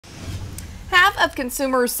Half of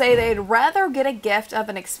consumers say they'd rather get a gift of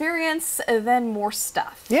an experience than more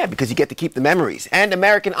stuff. Yeah, because you get to keep the memories. And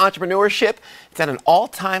American entrepreneurship, it's at an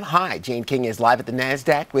all-time high. Jane King is live at the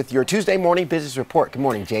NASDAQ with your Tuesday morning business report. Good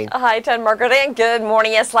morning, Jane. Hi, Ted, Margaret, and good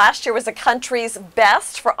morning. Yes, last year was the country's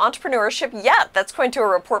best for entrepreneurship yet. That's according to a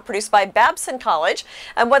report produced by Babson College.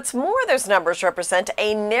 And what's more, those numbers represent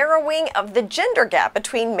a narrowing of the gender gap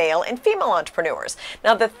between male and female entrepreneurs.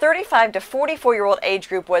 Now, the 35 to 44-year-old age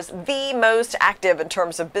group was the most active in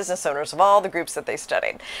terms of business owners of all the groups that they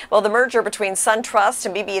studied. Well, the merger between SunTrust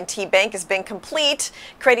and BB&T Bank has been complete,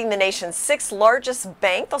 creating the nation's sixth largest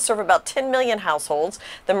bank. They'll serve about 10 million households.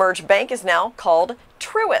 The merged bank is now called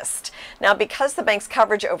Truist. Now, because the bank's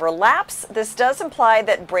coverage overlaps, this does imply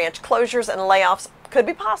that branch closures and layoffs could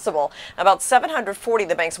be possible. About 740 of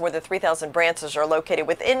the bank's more than 3,000 branches are located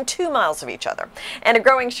within 2 miles of each other. And a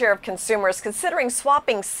growing share of consumers considering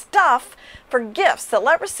swapping stuff for gifts that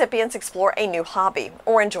let recipients explore a new hobby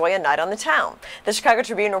or enjoy a night on the town. The Chicago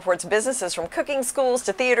Tribune reports businesses from cooking schools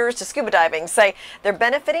to theaters to scuba diving say they're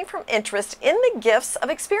benefiting from interest in the gifts of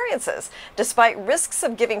experiences, despite risks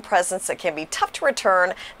of giving presents that can be tough to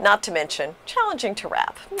return, not to mention challenging to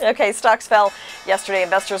wrap. Okay, stocks fell yesterday.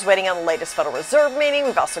 Investors waiting on the latest Federal Reserve meeting.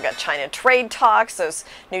 We've also got China trade talks, those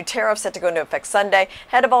new tariffs set to go into effect Sunday.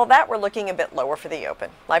 Ahead of all that, we're looking a bit lower for the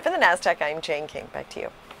open. Live from the NASDAQ, I'm Jane King. Back to you.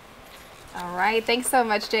 All right. Thanks so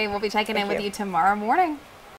much, Jane. We'll be checking in with you tomorrow morning.